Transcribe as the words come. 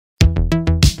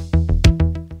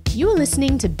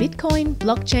listening to Bitcoin,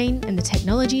 Blockchain, and the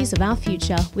Technologies of Our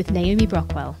Future with Naomi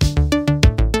Brockwell.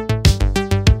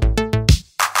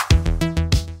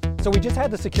 So we just had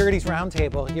the Securities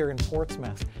Roundtable here in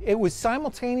Portsmouth. It was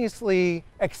simultaneously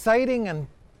exciting and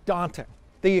daunting.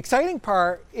 The exciting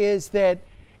part is that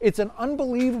it's an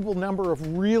unbelievable number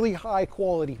of really high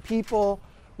quality people,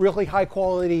 really high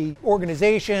quality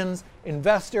organizations,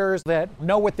 investors that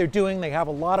know what they're doing. They have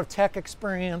a lot of tech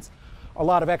experience, a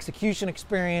lot of execution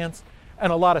experience,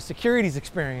 and a lot of securities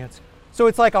experience. So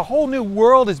it's like a whole new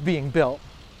world is being built.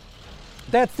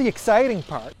 That's the exciting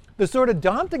part. The sort of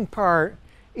daunting part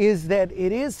is that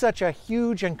it is such a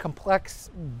huge and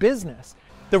complex business.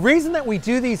 The reason that we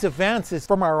do these events is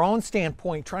from our own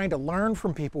standpoint, trying to learn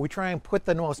from people. We try and put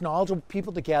the most knowledgeable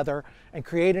people together and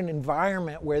create an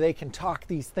environment where they can talk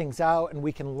these things out and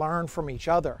we can learn from each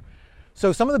other.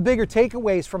 So some of the bigger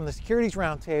takeaways from the Securities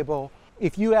Roundtable,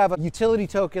 if you have a utility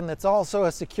token that's also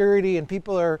a security and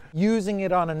people are using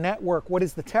it on a network, what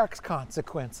is the tax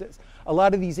consequences? A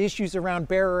lot of these issues around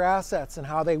bearer assets and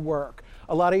how they work.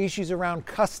 A lot of issues around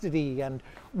custody and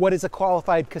what is a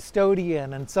qualified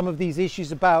custodian, and some of these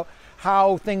issues about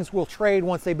how things will trade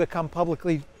once they become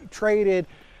publicly traded,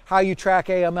 how you track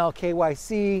AML,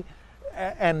 KYC,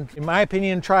 and in my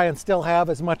opinion, try and still have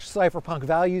as much cypherpunk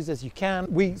values as you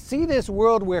can. We see this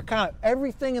world where kind of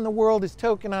everything in the world is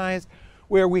tokenized,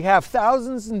 where we have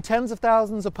thousands and tens of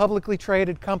thousands of publicly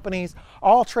traded companies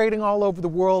all trading all over the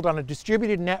world on a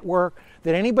distributed network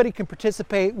that anybody can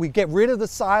participate. We get rid of the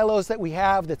silos that we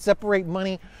have that separate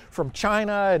money from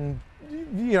China and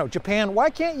Japan. Why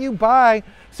can't you buy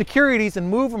securities and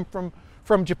move them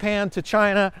from Japan to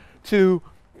China to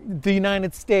the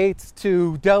United States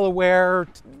to Delaware,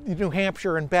 to New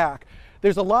Hampshire and back?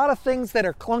 There's a lot of things that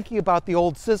are clunky about the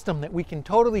old system that we can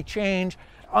totally change,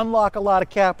 unlock a lot of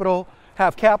capital,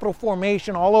 have capital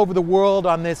formation all over the world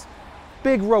on this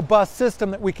big, robust system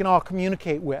that we can all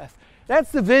communicate with.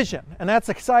 That's the vision, and that's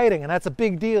exciting, and that's a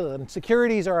big deal, and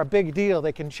securities are a big deal.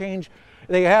 They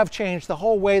have changed the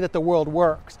whole way that the world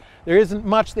works. There isn't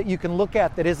much that you can look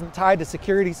at that isn't tied to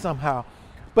securities somehow.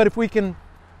 But if we can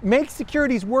make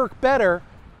securities work better,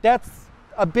 that's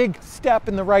a big step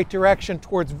in the right direction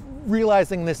towards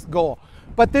realizing this goal.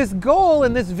 But this goal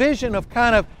and this vision of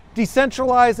kind of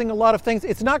decentralizing a lot of things,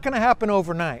 it's not going to happen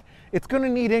overnight. It's going to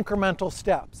need incremental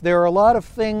steps. There are a lot of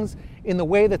things in the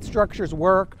way that structures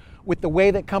work, with the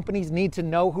way that companies need to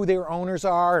know who their owners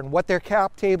are and what their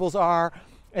cap tables are,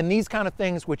 and these kind of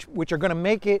things which are going to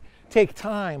make it take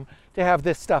time to have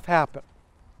this stuff happen.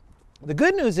 The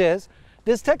good news is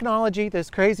this technology, this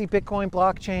crazy Bitcoin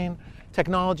blockchain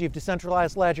technology of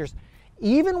decentralized ledgers,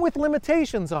 even with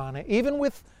limitations on it, even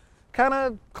with kind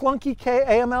of clunky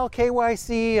AML,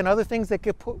 KYC, and other things that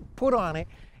get put on it,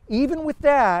 even with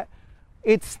that,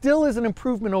 it still is an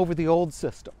improvement over the old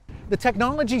system. The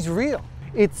technology's real.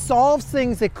 It solves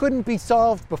things that couldn't be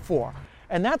solved before.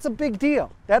 And that's a big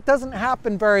deal. That doesn't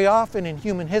happen very often in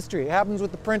human history. It happens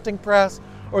with the printing press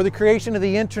or the creation of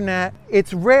the internet.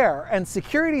 It's rare, and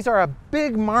securities are a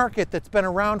big market that's been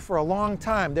around for a long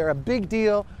time. They're a big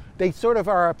deal. They sort of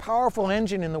are a powerful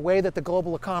engine in the way that the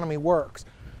global economy works.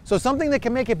 So something that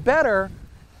can make it better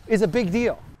is a big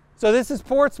deal. So this is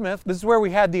Portsmouth. This is where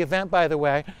we had the event, by the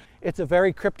way. It's a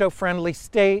very crypto-friendly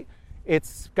state.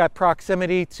 It's got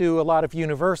proximity to a lot of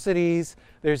universities.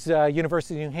 There's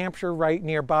University of New Hampshire right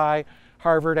nearby,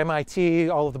 Harvard, MIT,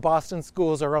 all of the Boston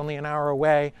schools are only an hour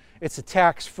away. It's a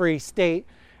tax-free state,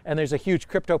 and there's a huge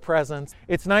crypto presence.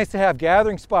 It's nice to have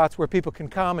gathering spots where people can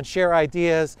come and share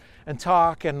ideas and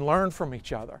talk and learn from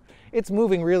each other. It's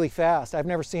moving really fast. I've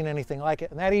never seen anything like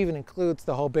it, and that even includes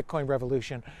the whole Bitcoin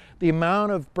revolution. The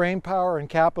amount of brain power and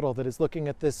capital that is looking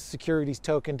at this securities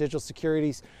token, digital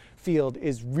securities field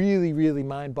is really, really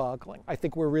mind-boggling. I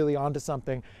think we're really onto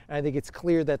something, and I think it's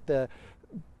clear that the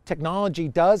technology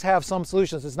does have some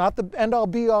solutions. It's not the end-all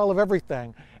be-all of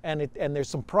everything, and there's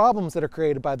some problems that are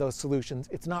created by those solutions.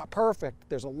 It's not perfect.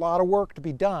 There's a lot of work to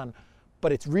be done,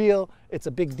 but it's real, it's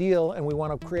a big deal, and we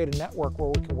want to create a network where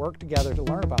we can work together to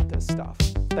learn about this stuff.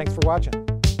 Thanks for watching.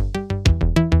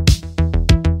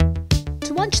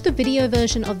 To watch the video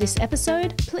version of this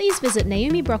episode, please visit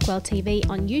Naomi Brockwell TV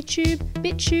on YouTube,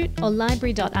 BitChute, or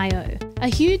Library.io. A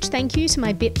huge thank you to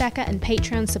my Bitbacker and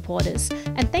Patreon supporters,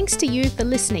 and thanks to you for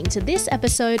listening to this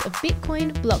episode of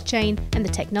Bitcoin, Blockchain, and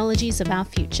the Technologies of Our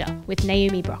Future with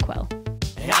Naomi Brockwell.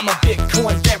 I'm a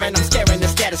Bitcoin baron, I'm scaring the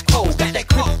status quo. Got that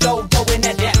crypto